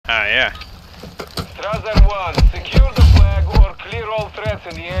yeah. Strasser 1, secure the flag or clear all threats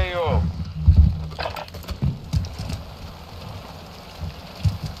in the AO.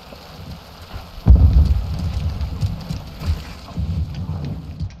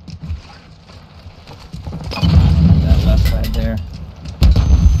 That left side there.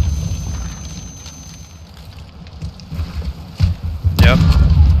 Yep.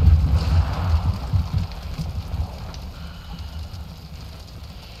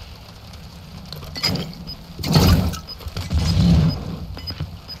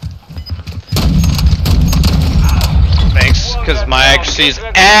 Thanks, because my accuracy's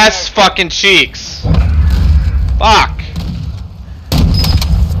ass fucking cheeks. Fuck.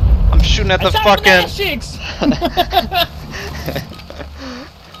 I'm shooting at the fucking. Cheeks.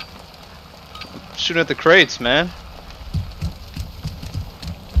 Shooting at the crates, man.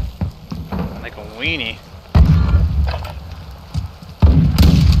 Like a weenie.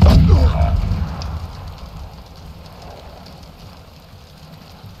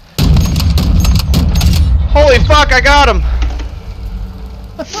 Holy fuck, I got him!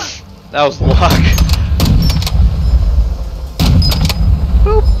 That was luck.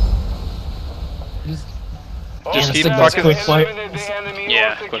 Boop. Just keep fucking quick fire.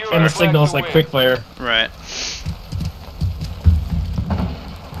 Yeah, quick fire. And the signal's like quick fire. Right.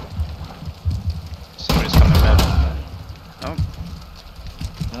 Somebody's coming mid. Oh.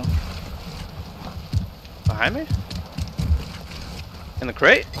 No. Behind me? In the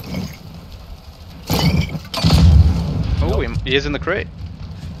crate? Oh, he is in the crate.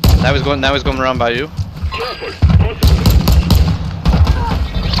 Now he's going around by you.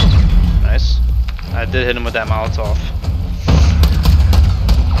 Nice. I did hit him with that Molotov.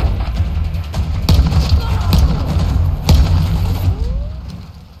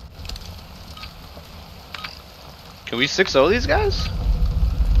 Can we 6-0 these guys?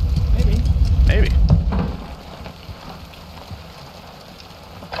 Maybe. Maybe.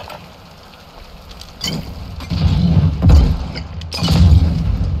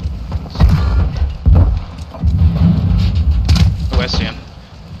 Oh, I see him.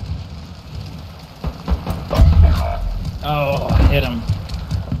 Oh, I hit him.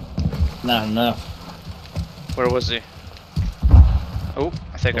 Not enough. Where was he? Oh,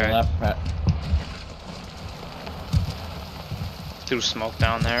 I think I Left, right. threw smoke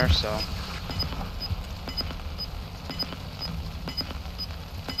down there, so. I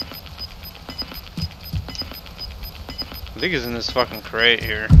think he's in this fucking crate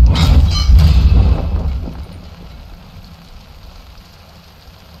here.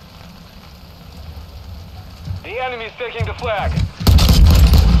 The enemy's taking the flag.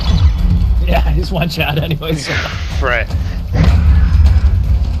 Yeah, he's one shot anyway. So. Right.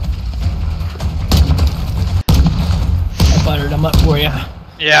 I buttered him up for you.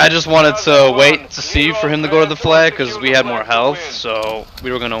 Yeah, I just wanted to wait to see for him to go to the flag because we had more health, so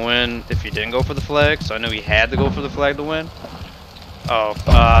we were gonna win if he didn't go for the flag. So I knew he had to go for the flag to win. Oh,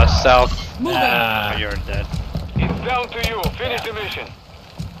 south. Oh, you're dead. It's down to you. Finish the mission.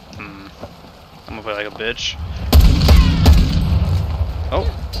 I'm gonna play like a bitch. Oh.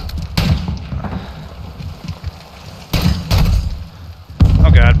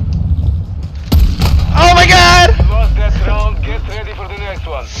 Oh god. Oh my god! Lost that round. Get ready for the next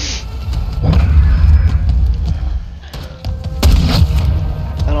one.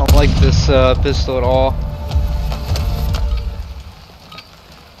 I don't like this pistol at all.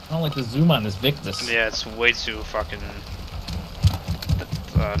 I don't like the zoom on this Victus. Yeah, it's way too fucking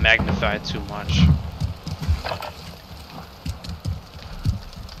magnified too much.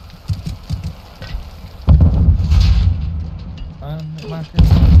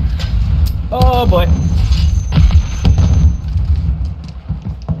 Oh boy.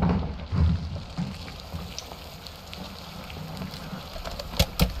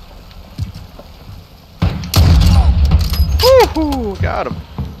 Woohoo! Got him.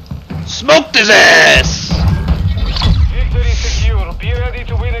 Smoked his ass! Victory secure. Be ready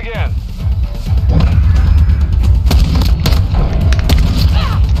to win again.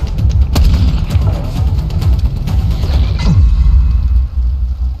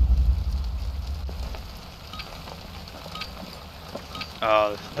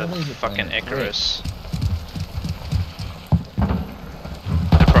 Oh, the fucking Icarus. They're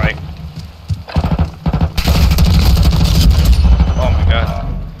probably. Oh my god.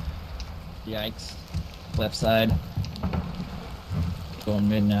 Yikes. Left side. Going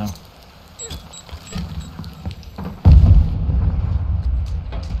mid now.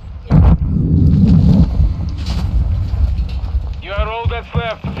 You are all that's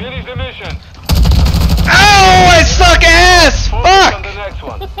left. Finish the mission. Oh, I suck ass! Focus Fuck! on the next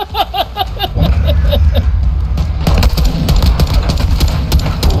one.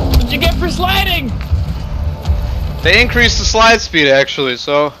 They increased the slide speed actually,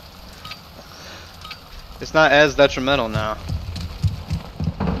 so it's not as detrimental now.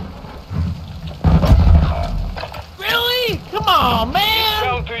 Really? Come on, It's man!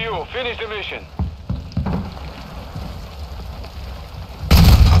 down to you. Finish the mission.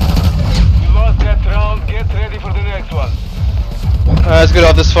 You lost that round. Get ready for the next one. Let's get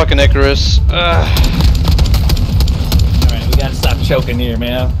off this fucking Icarus. Alright, we gotta stop choking here,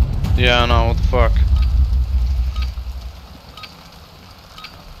 man. Yeah, I know, what the fuck.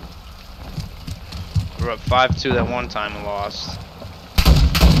 We were up 5-2 that one time and lost.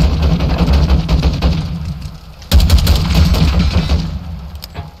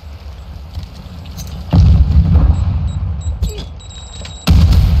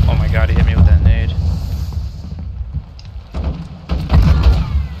 Oh my god, he hit me with that nade.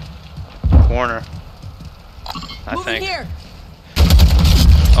 Corner. I think. Here.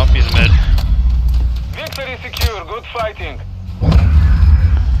 Oh, he's mid. Victory secure. Good fighting.